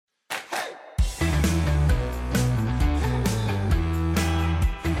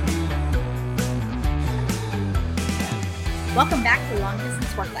Welcome back to Long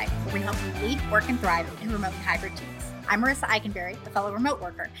Distance Work Life, where we help you lead, work, and thrive in remote and hybrid teams. I'm Marissa Eikenberry, a fellow remote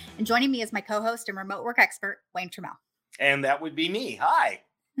worker, and joining me is my co-host and remote work expert, Wayne Trammell. And that would be me. Hi.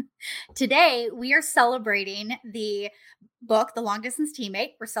 Today, we are celebrating the book, The Long Distance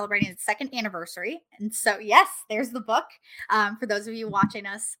Teammate. We're celebrating its second anniversary. And so, yes, there's the book for those of you watching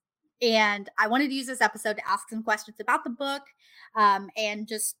us. And I wanted to use this episode to ask some questions about the book and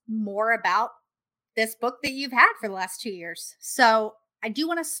just more about this book that you've had for the last 2 years. So I do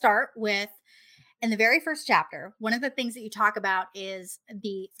want to start with in the very first chapter, one of the things that you talk about is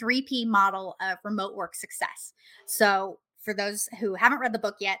the 3P model of remote work success. So for those who haven't read the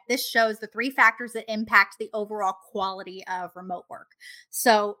book yet, this shows the three factors that impact the overall quality of remote work.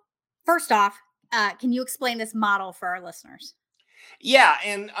 So first off, can you explain this model for our listeners? Yeah,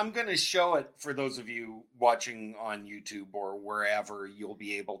 and I'm going to show it for those of you watching on YouTube or wherever you'll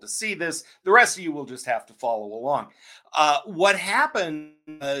be able to see this. The rest of you will just have to follow along. What happened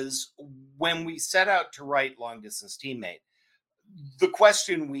was when we set out to write Long Distance Teammate, the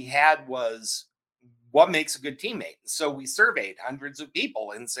question we had was, what makes a good teammate? So we surveyed hundreds of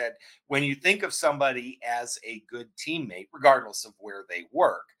people and said, when you think of somebody as a good teammate, regardless of where they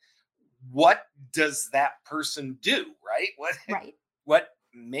work, what does that person do, right? What Right. what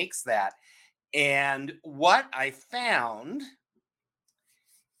makes that? And what I found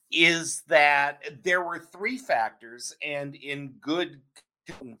is that there were three factors, and in good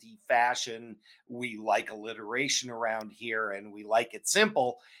community fashion, we like alliteration around here and we like it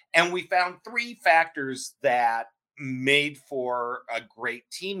simple. And we found three factors that made for a great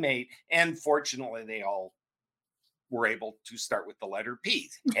teammate. And fortunately, they all were able to start with the letter P,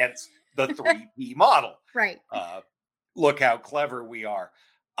 hence the 3P model. Right. Uh, Look how clever we are.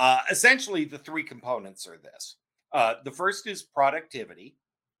 Essentially, the three components are this. The first is productivity,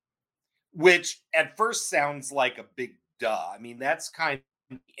 which at first sounds like a big duh. I mean, that's kind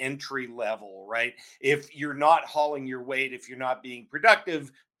of entry level, right? If you're not hauling your weight, if you're not being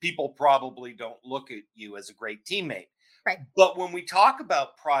productive, people probably don't look at you as a great teammate. Right. But when we talk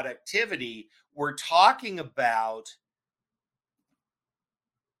about productivity, we're talking about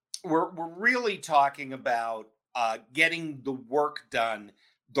we're really talking about getting the work done,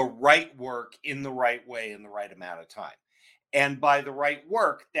 the right work in the right way in the right amount of time. And by the right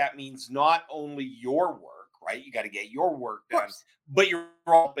work, that means not only your work, right? You got to get your work Of done, course. but you're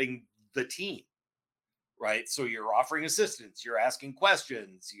helping the team, right? So you're offering assistance, you're asking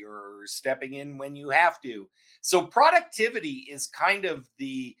questions, you're stepping in when you have to. So productivity is kind of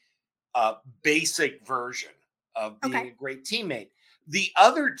the basic version of being Okay. a great teammate. The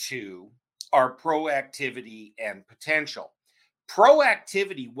other two are proactivity and potential.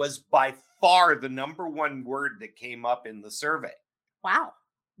 Proactivity was by far the number one word that came up in the survey, Wow.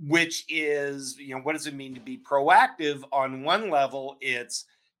 which is, what does it mean to be proactive? On one level, it's,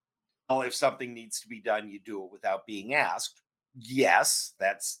 well, if something needs to be done, you do it without being asked. Yes,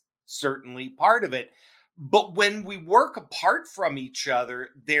 that's certainly part of it. But when we work apart from each other,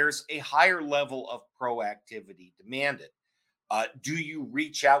 there's a higher level of proactivity demanded. Do you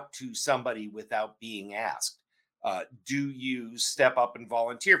reach out to somebody without being asked? Do you step up and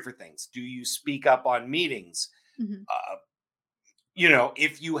volunteer for things? Do you speak up on meetings? Hmm. Uh,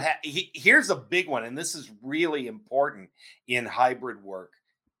 if you have, here's a big one, and this is really important in hybrid work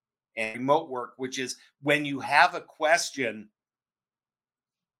and remote work, which is when you have a question,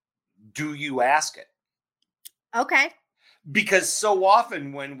 do you ask it? Okay. Because so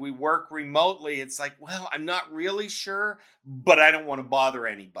often when we work remotely, it's like, well, I'm not really sure, but I don't want to bother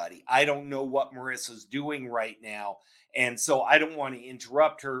anybody. I don't know what Marissa's doing right now. And so I don't want to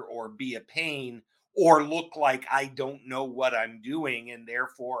interrupt her or be a pain or look like I don't know what I'm doing. And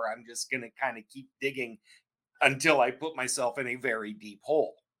therefore, I'm just going to kind of keep digging until I put myself in a very deep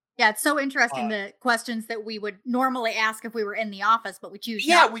hole. Yeah, it's so interesting Uh, the questions that we would normally ask if we were in the office, but we choose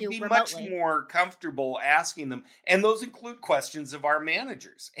Yeah, not we'd to be much remotely. more comfortable asking them. And those include questions of our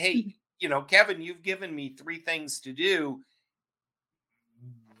managers. Hey, Mhm. Kevin, you've given me three things to do.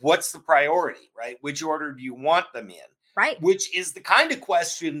 What's the priority, right? Which order do you want them in? Right. Which is the kind of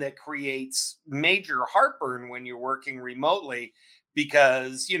question that creates major heartburn when you're working remotely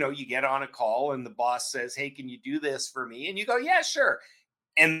because, you get on a call and the boss says, "Hey, can you do this for me?" And you go, "Yeah, sure."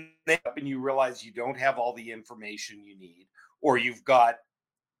 And you realize you don't have all the information you need, or you've got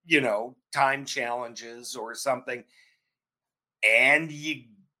time challenges or something. And you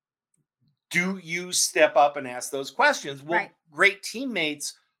step up and ask those questions? Right. Well, great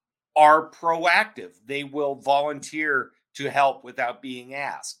teammates are proactive. They will volunteer to help without being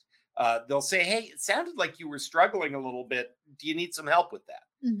asked. They'll say, "Hey, it sounded like you were struggling a little bit. Do you need some help with that?"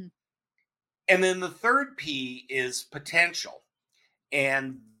 Mhm. And then the third P is potential,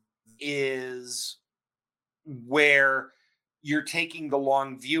 and is where you're taking the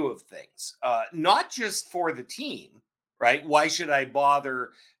long view of things, not just for the team, right? Why should I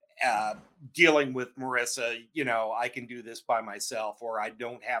bother uh, dealing with Marissa? I can do this by myself, or I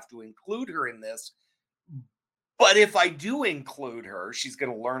don't have to include her in this. But if I do include her, she's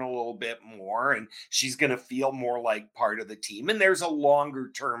going to learn a little bit more and she's going to feel more like part of the team. And there's a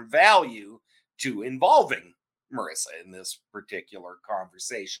longer term value to involving Marissa in this particular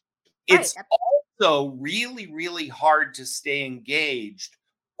conversation. Right. It's also really, really hard to stay engaged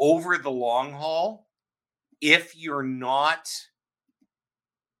over the long haul if you're not,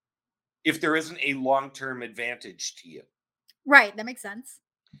 if there isn't a long term advantage to you. Right. That makes sense.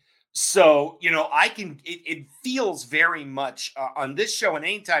 So, it feels very much on this show. And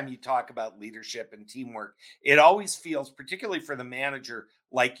anytime you talk about leadership and teamwork, it always feels, particularly for the manager,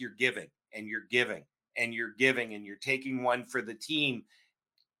 like you're giving and you're giving and you're giving and you're taking one for the team.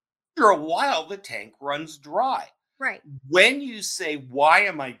 After a while, the tank runs dry. Right. When you say, why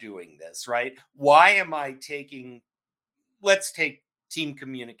am I doing this? Right? Why am I taking, let's take team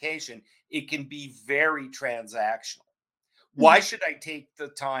communication. It can be very transactional. Why Mhm. should I take the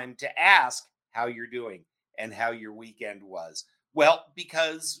time to ask how you're doing and how your weekend was? Well,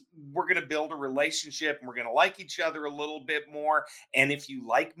 because we're going to build a relationship and we're going to like each other a little bit more. And if you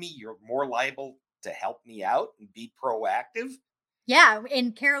like me, you're more liable to help me out and be proactive. Yeah,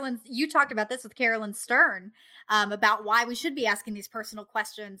 and you talked about this with Carolyn Stern, about why we should be asking these personal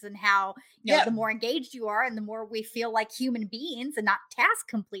questions and how, Yeah. the more engaged you are and the more we feel like human beings and not task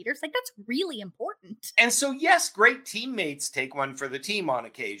completers, like that's really important. And so, yes, great teammates take one for the team on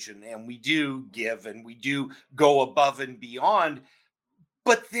occasion, and we do give and we do go above and beyond.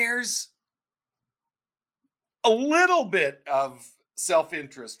 But there's a little bit of self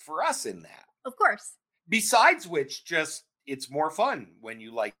interest for us in that. Of course. Besides which, just it's more fun when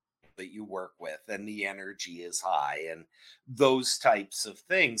you like that you work with and the energy is high and those types of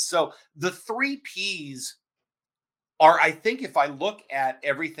things. So the three P's are, I think, if I look at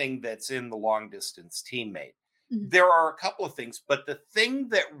everything that's in the long distance teammate, Mhm. there are a couple of things, but the thing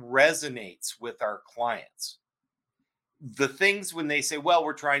that resonates with our clients, the things when they say, well,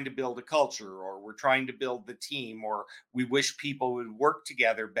 we're trying to build a culture or we're trying to build the team or we wish people would work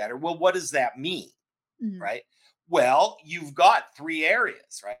together better. Well, what does that mean? Mhm. Right? Well, you've got three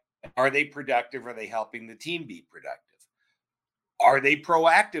areas, right? Are they productive? Are they helping the team be productive? Are they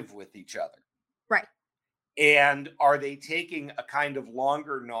proactive with each other? Right. And are they taking a kind of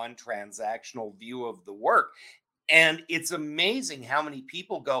longer, non transactional view of the work? And it's amazing how many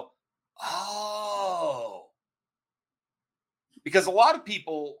people go, oh, because a lot of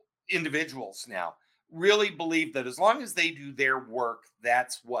people, individuals now, really believe that as long as they do their work,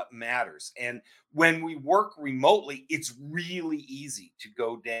 that's what matters. And when we work remotely, it's really easy to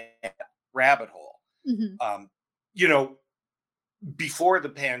go down that rabbit hole. Mhm. Um, you know, Before the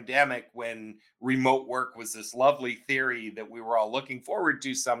pandemic, when remote work was this lovely theory that we were all looking forward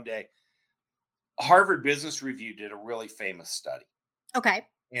to someday, Harvard Business Review did a really famous study. Okay.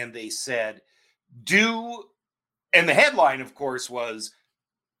 And they said, do, and the headline, of course, was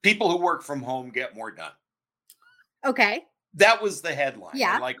people who work from home get more done. Okay. That was the headline. And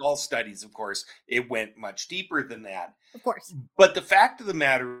Yeah, like all studies, of course, it went much deeper than that. of course. But the fact of the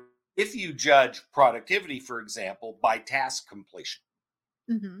matter, if you judge productivity, for example, by task completion,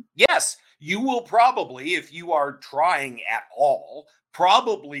 Mhm. yes, you will probably, if you are trying at all,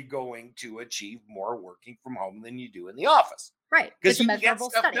 probably going to achieve more working from home than you do in the office Right. because It's a you can get measurable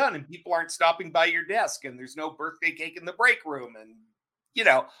stuff study. done and people aren't stopping by your desk and there's no birthday cake in the break room and,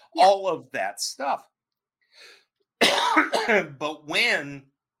 Yeah. all of that stuff. But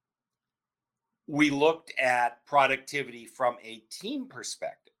when we looked at productivity from a team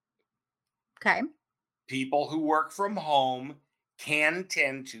perspective, Okay. people who work from home can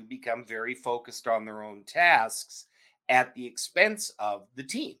tend to become very focused on their own tasks at the expense of the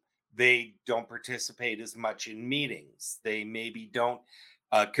team. They don't participate as much in meetings. They maybe don't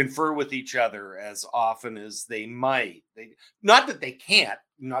confer with each other as often as they might. Not that they can't,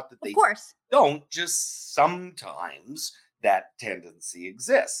 not that Of they course. don't, just sometimes that tendency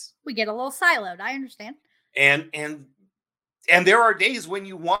exists. We get a little siloed. I understand. And there are days when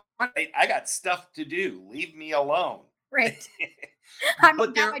you want, I got stuff to do, leave me alone. Right. I'm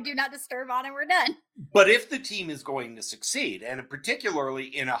but got my there do not disturb on and we're done. but if the team is going to succeed, and particularly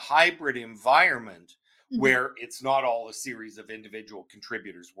in a hybrid environment Mhm. where it's not all a series of individual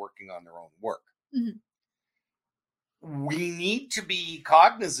contributors working on their own work, Mhm. we need to be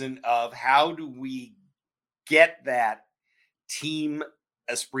cognizant of how do we get that team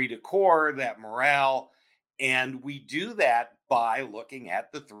esprit de corps, that morale. And we do that by looking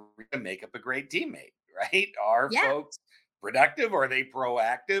at the three to make up a great teammate, right? Are Yeah. folks productive? Are they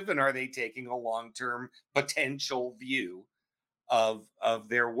proactive? And are they taking a long-term potential view of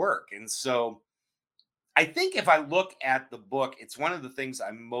their work? And so I think if I look at the book, it's one of the things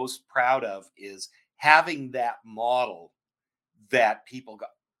I'm most proud of is having that model that people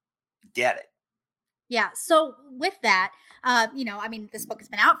get it. Yeah. So with that, I mean, this book has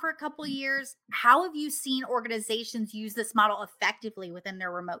been out for a couple of years. How have you seen organizations use this model effectively within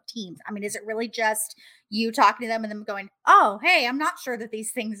their remote teams? I mean, is it really just you talking to them and them going, "Oh, hey, I'm not sure that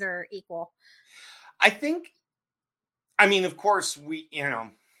these things are equal." I think, I mean, of course, we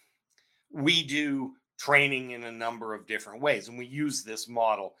do training in a number of different ways and we use this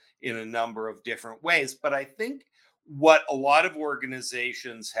model in a number of different ways. But I think what a lot of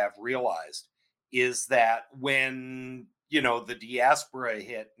organizations have realized is that when the diaspora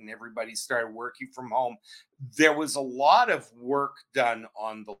hit and everybody started working from home, there was a lot of work done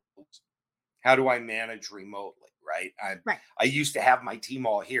on the how do I manage remotely, right? i Right. i used to have my team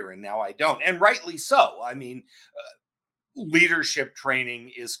all here and now I don't, and rightly so. I mean, leadership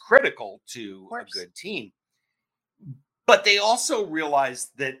training is critical Of to a course. good team. But they also realized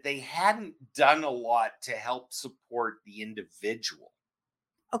that they hadn't done a lot to help support the individual.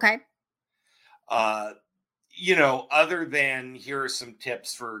 Okay. Uh, other than here are some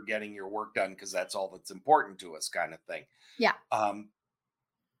tips for getting your work done because that's all that's important to us, kind of thing. Yeah. Um,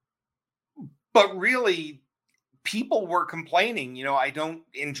 but really, people were complaining, I don't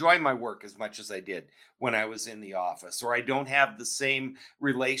enjoy my work as much as I did when I was in the office, or I don't have the same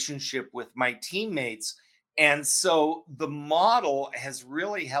relationship with my teammates. And so the model has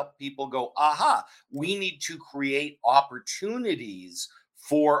really helped people go, aha, we need to create opportunities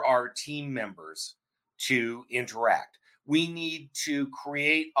for our team members to interact. We need to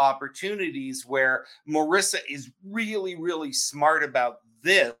create opportunities where Marissa is really, really smart about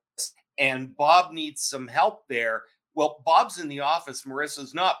this and Bob needs some help there. Well, Bob's in the office,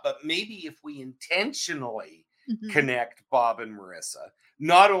 Marissa's not, but maybe if we intentionally Hmm. connect Bob and Marissa,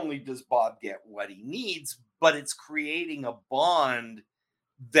 not only does Bob get what he needs, but it's creating a bond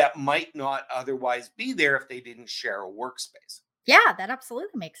that might not otherwise be there if they didn't share a workspace. Yeah, that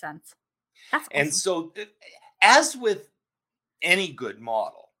absolutely makes sense. That's And awesome. so, as with any good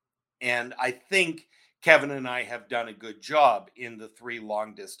model, and I think Kevin and I have done a good job in the three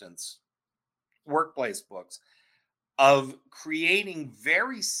long distance workplace books of creating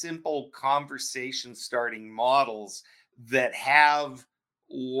very simple conversation starting models that have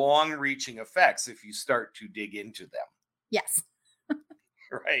long reaching effects if you start to dig into them. Yes.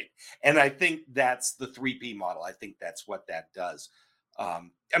 Right. And I think that's the 3P model. I think that's what that does. I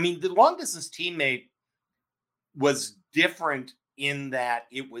mean, the long distance teammate was different in that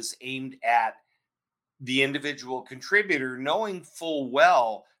it was aimed at the individual contributor, knowing full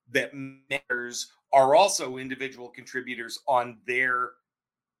well that members are also individual contributors on their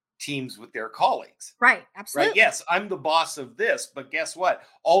teams with their colleagues, Right. right? Absolutely. Yes, I'm the boss of this, but guess what?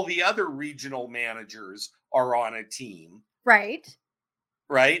 All the other regional managers are on a team, Right.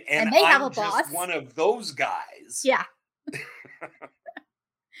 right? And And they have a I'm just boss. one of those guys. Yeah.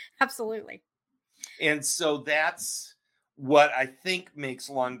 Absolutely. And so that's what I think makes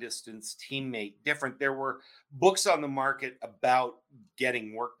long distance teammate different. There were books on the market about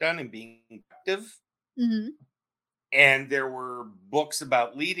getting work done and being active, Hmm. and there were books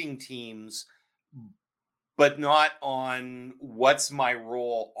about leading teams, but not on what's my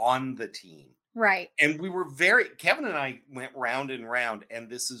role on the team. Right. And Kevin and I went round and round, and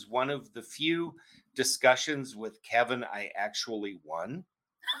this is one of the few discussions with Kevin I actually won.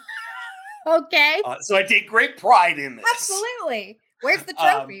 Okay. So I take great pride in this. Absolutely. Where's the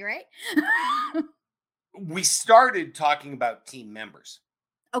Um, trophy, right? we started talking about team members,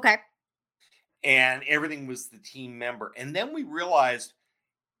 Okay. and everything was the team member. And then we realized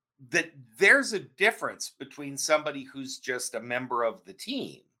that there's a difference between somebody who's just a member of the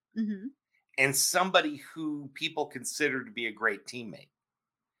team Hmm. and somebody who people consider to be a great teammate.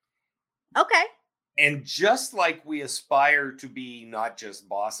 Okay. And just like we aspire to be not just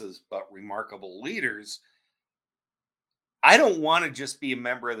bosses, but remarkable leaders, I don't want to just be a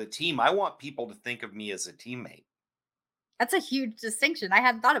member of the team. I want people to think of me as a teammate. That's a huge distinction. I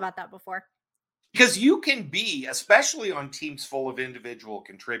hadn't thought about that before. Because you can be, especially on teams full of individual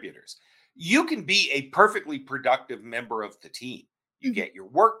contributors, you can be a perfectly productive member of the team. You Mhm. get your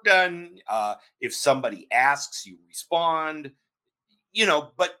work done. If somebody asks, you respond,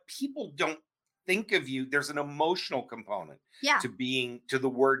 but people don't think of you. There's an emotional component Yeah. to the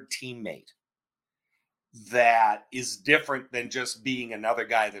word teammate. that is different than just being another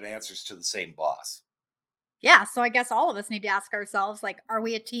guy that answers to the same boss. Yeah, so I guess all of us need to ask ourselves, like, are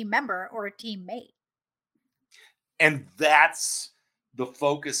we a team member or a teammate? And that's the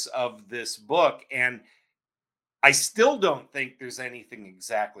focus of this book. And I still don't think there's anything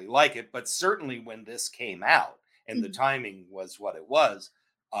exactly like it, but certainly when this came out and the Mhm. timing was what it was,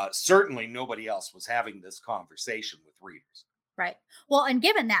 certainly nobody else was having this conversation with readers. Right. Well, and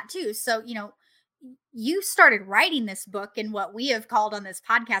given that too, so, you started writing this book in what we have called on this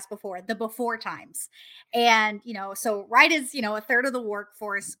podcast before the before times. And, so right as, a third of the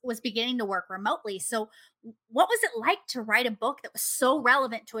workforce was beginning to work remotely. So, what was it like to write a book that was so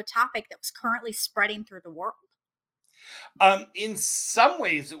relevant to a topic that was currently spreading through the world? In some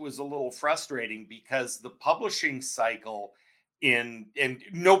ways, it was a little frustrating because the publishing cycle and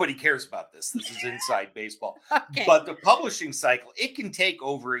nobody cares about this. This is inside baseball, Okay. but the publishing cycle, it can take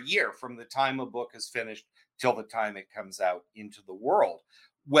over a year from the time a book is finished till the time it comes out into the world.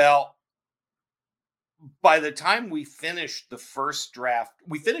 Well, by the time we finished the first draft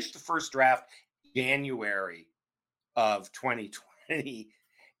January of 2020,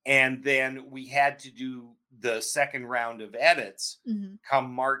 and then we had to do the second round of edits Hmm.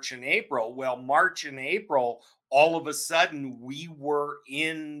 come March and April. Well, March and April, all of a sudden, we were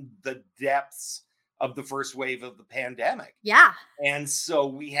in the depths of the first wave of the pandemic. Yeah. And so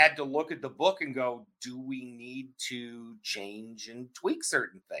we had to look at the book and go, do we need to change and tweak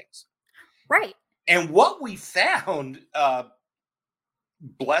certain things? Right. And what we found,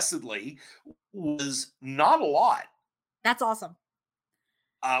 blessedly, was not a lot. That's awesome.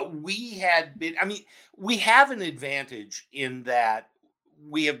 We had been, I mean, we have an advantage in that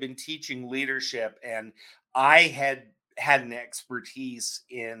we have been teaching leadership, and I had an expertise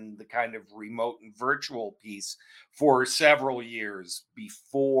in the kind of remote and virtual piece for several years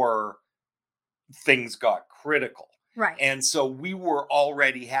before things got critical. Right. And so we were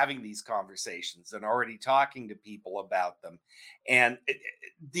already having these conversations and already talking to people about them. And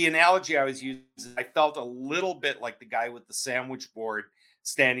the analogy I was using, I felt a little bit like the guy with the sandwich board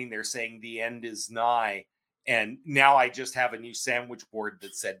standing there saying, the end is nigh. And now I just have a new sandwich board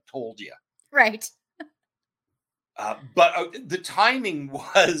that said, told you. Right. But the timing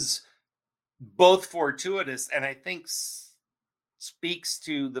was both fortuitous and I think speaks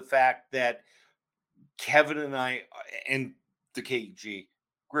to the fact that Kevin and I and the KG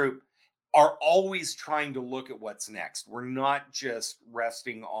group are always trying to look at what's next. We're not just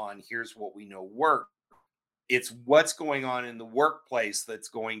resting on here's what we know work. It's what's going on in the workplace that's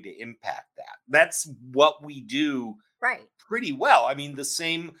going to impact that. That's what we do Right. pretty well. I mean, the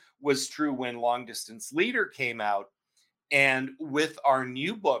same was true when Long Distance Leader came out. And with our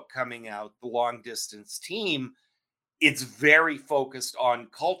new book coming out, The Long Distance Team, it's very focused on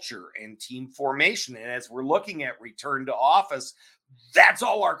culture and team formation. And as we're looking at return to office, that's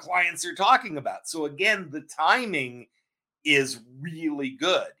all our clients are talking about. So again, the timing is really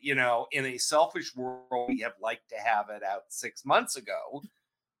good. You know, in a selfish world, we have liked to have it out 6 months ago.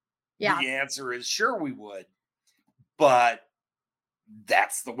 Yeah. The answer is sure we would, but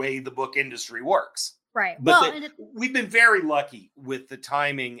that's the way the book industry works. Right. But Well, and we've been very lucky with the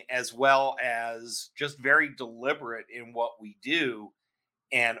timing as well as just very deliberate in what we do.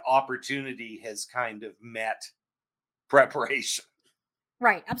 And opportunity has kind of met preparation.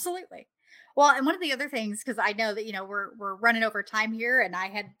 right, absolutely. Well, and one of the other things, because I know that we're running over time here, and I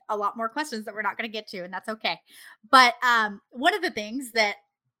had a lot more questions that we're not going to get to, and that's okay. But one of the things that,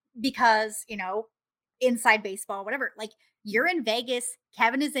 because inside baseball, whatever, like, you're in Vegas,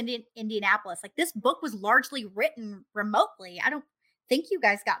 Kevin is in Indianapolis. Like, this book was largely written remotely. I don't think you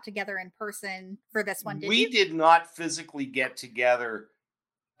guys got together in person for this one, did We you? did not physically get together.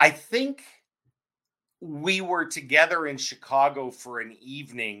 I think we were together in Chicago for an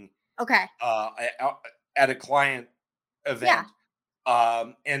evening Okay. at a client Yeah. event.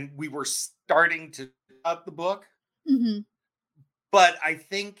 And we were starting to out the book. Hmm. But I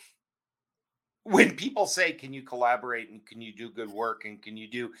think when people say, can you collaborate and can you do good work and can you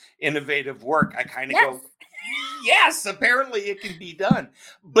do innovative work? I kind of Yes. go, yes, apparently it can be done.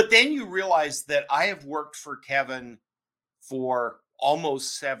 But then you realize that I have worked for Kevin for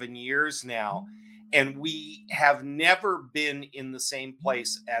almost 7 years now, and we have never been in the same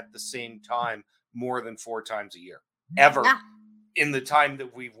place at the same time more than 4 times a year, ever Yeah. in the time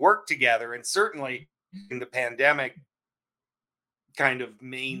that we've worked together. And certainly in the pandemic kind of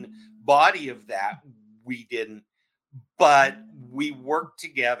main body of that, we didn't. But we work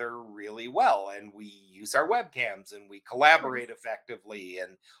together really well and we use our webcams and we Of course. collaborate effectively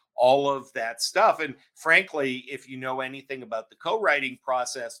and all of that stuff. And frankly, if you know anything about the co-writing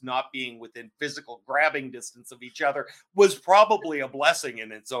process, not being within physical grabbing distance of each other was probably a blessing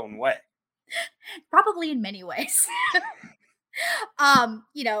in its own way. Probably in many ways.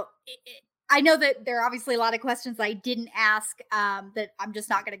 You know, I know that there are obviously a lot of questions I didn't ask that I'm just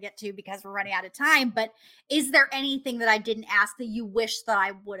not going to get to because we're running out of time. But is there anything that I didn't ask that you wish that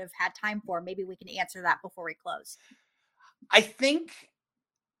I would have had time for? Maybe we can answer that before we close. I think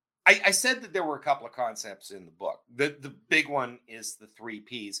I said that there were a couple of concepts in the book. The big one is the three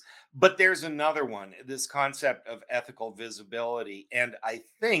P's, but there's another one, this concept of ethical visibility. And I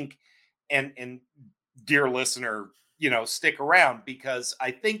think, and dear listener, stick around because I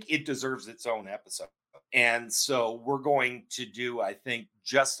think it deserves its own episode. And so we're going to do, I think,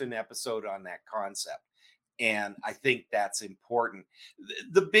 just an episode on that concept. And I think that's important.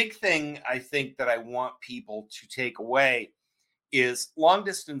 The big thing I think that I want people to take away is long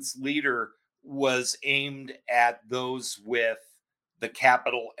distance leader was aimed at those with the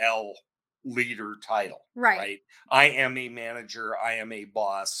capital L leader title, Right. right? I am a manager, I am a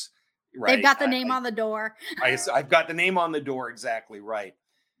boss, right? They've got the name on the door. I've got the name on the door, exactly right.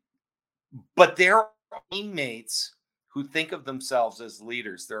 But there are teammates who think of themselves as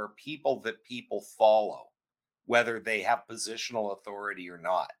leaders. There are people that people follow, whether they have positional authority or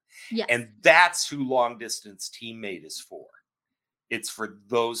not. Yes. And that's who long distance teammate is for. It's for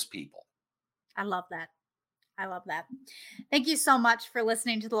those people. I love that. I love that. Thank you so much for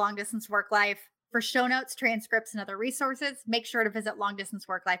listening to the Long Distance Work Life. For show notes, transcripts, and other resources, make sure to visit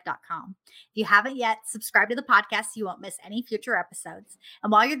longdistanceworklife.com. If you haven't yet, subscribe to the podcast so you won't miss any future episodes.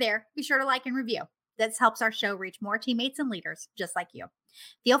 And while you're there, be sure to like and review. This helps our show reach more teammates and leaders just like you.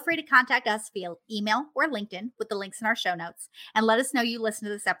 Feel free to contact us via email or LinkedIn with the links in our show notes and let us know you listened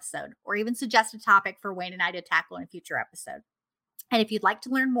to this episode or even suggest a topic for Wayne and I to tackle in a future episode. And if you'd like to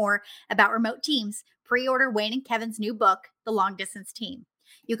learn more about remote teams, pre-order Wayne and Kevin's new book, The Long Distance Team.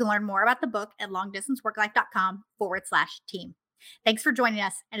 You can learn more about the book at longdistanceworklife.com/team. Thanks for joining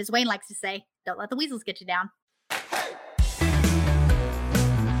us. And as Wayne likes to say, don't let the weasels get you down.